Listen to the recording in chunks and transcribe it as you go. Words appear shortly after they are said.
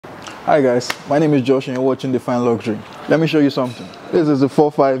Hi guys, my name is Josh and you're watching Dfineluxury. Let me show you something. This is the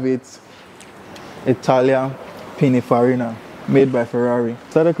 458 Italia Pininfarina made by Ferrari.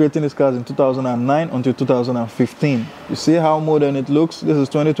 Started creating these cars in 2009 until 2015. You see how modern it looks? This is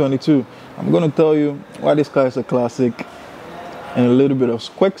 2022. I'm going to tell you why this car is a classic and a little bit of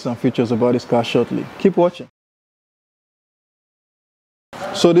specs and features about this car shortly. Keep watching.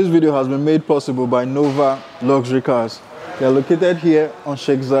 So this video has been made possible by Nova Luxury Cars. They are located here on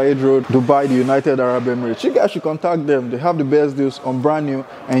Sheikh Zayed Road, Dubai, the United Arab Emirates. You guys should contact them. They have the best deals on brand new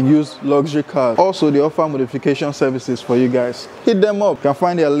and used luxury cars. Also, they offer modification services for you guys. Hit them up. You can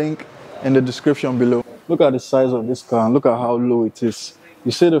find their link in the description below. Look at the size of this car and look at how low it is.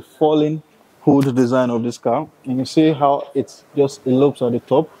 You see the falling hood design of this car, and you see how it just elopes at the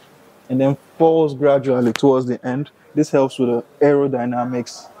top and then falls gradually towards the end. This helps with the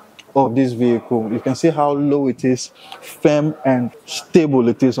aerodynamics of this vehicle. You can see how low it is, firm and stable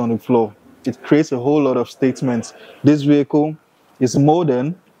it is on the floor. It creates a whole lot of statements. This vehicle is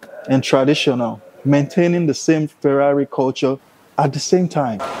modern and traditional, maintaining the same Ferrari culture at the same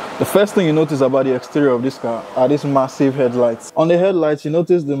time. The first thing you notice about the exterior of this car are these massive headlights. On the headlights, you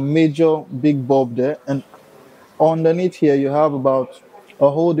notice the major big bulb there, and underneath here you have about a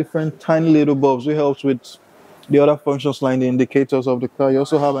whole different tiny little bulbs, which helps with the other functions like the indicators of the car. You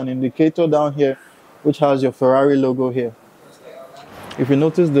also have an indicator down here which has your Ferrari logo here. If you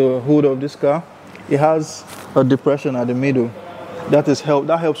notice the hood of this car, it has a depression at the middle. That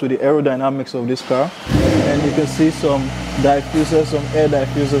helps with the aerodynamics of this car. And you can see some diffusers, some air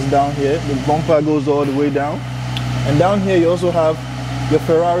diffusers down here. The bumper goes all the way down. And down here you also have your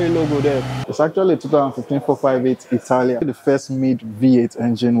Ferrari logo there. It's actually a 2015 458 Italia, the first mid V8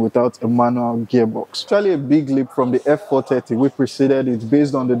 engine without a manual gearbox. Actually a big leap from the F430 which preceded it,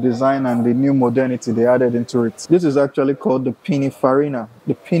 based on the design and the new modernity they added into it. This is actually called the Pininfarina.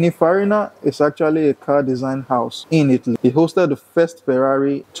 The Pininfarina is actually a car design house in Italy. It hosted the first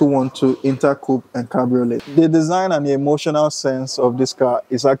Ferrari 212 Intercoupe and Cabriolet. The design and the emotional sense of this car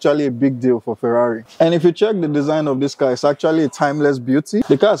is actually a big deal for Ferrari. And if you check the design of this car, it's actually a timeless beauty.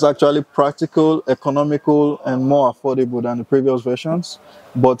 The car is actually practical, economical, and more affordable than the previous versions,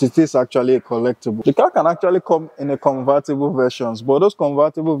 but it is actually a collectible. The car can actually come in a convertible versions, but those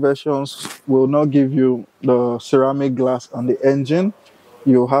convertible versions will not give you the ceramic glass on the engine.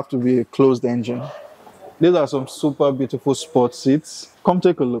 You have to be a closed engine. These are some super beautiful sport seats. Come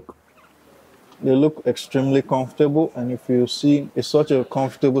take a look. They look extremely comfortable, and if you see, it's such a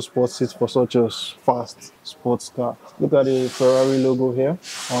comfortable sports seat for such a fast sports car. Look at the Ferrari logo here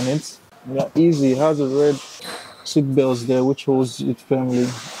on it. Yeah, easy. It has a red seat belts there which holds it firmly,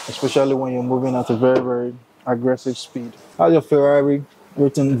 especially when you're moving at a very aggressive speed. Has your Ferrari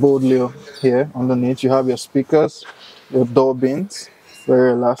written boldly here underneath. You have your speakers, your door bins,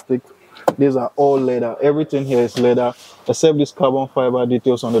 very elastic. These are all leather. Everything here is leather except this carbon fiber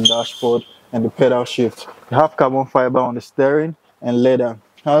details on the dashboard and the pedal shift. You have carbon fiber on the steering and leather.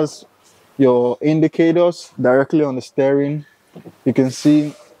 Has your indicators directly on the steering. You can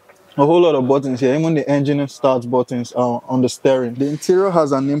see a whole lot of buttons here. Even the engine start buttons are on the steering. The interior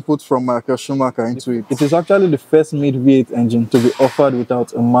has an input from Michael Schumacher into it. It is actually the first mid V8 engine to be offered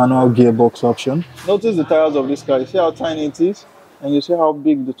without a manual gearbox option. Notice the tires of this car. You see how tiny it is? And you see how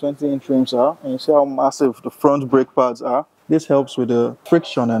big the 20-inch rims are, and you see how massive the front brake pads are. This helps with the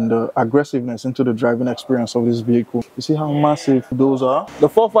friction and the aggressiveness into the driving experience of this vehicle. You see how massive those are. The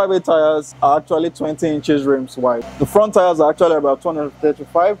 458 tires are actually 20 inches rims wide. The front tires are actually about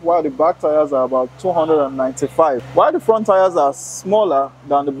 235, while the back tires are about 295. Why the front tires are smaller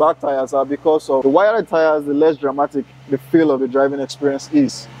than the back tires are because of the wider tires, the less dramatic the feel of the driving experience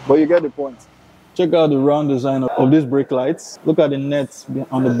is. But you get the point. Check out the round design of these brake lights. Look at the nets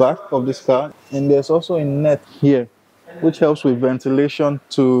on the back of this car. And there's also a net here, which helps with ventilation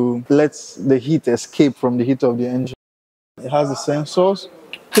to let the heat escape from the heat of the engine. It has the sensors,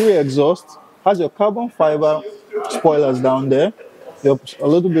 3 exhausts, has your carbon fiber spoilers down there. There's a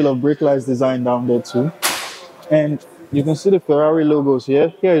little bit of brake lights design down there too. And you can see the Ferrari logos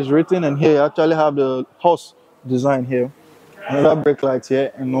here. Here is written, and here you actually have the horse design here. Another brake light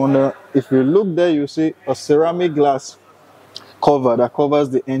here, and if you look there, you see a ceramic glass cover that covers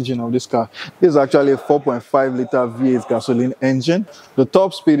the engine of this car. This is actually a 4.5 liter V8 gasoline engine. The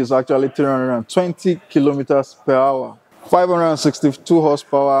top speed is actually 320 kilometers per hour, 562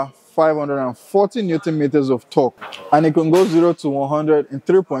 horsepower, 540 newton meters of torque, and it can go 0 to 100 in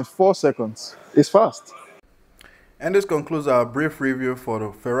 3.4 seconds. It's fast. And this concludes our brief review for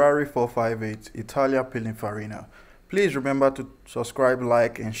the Ferrari 458 Italia Pininfarina. Please remember to subscribe,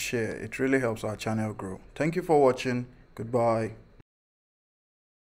 like, and share. It really helps our channel grow. Thank you for watching. Goodbye.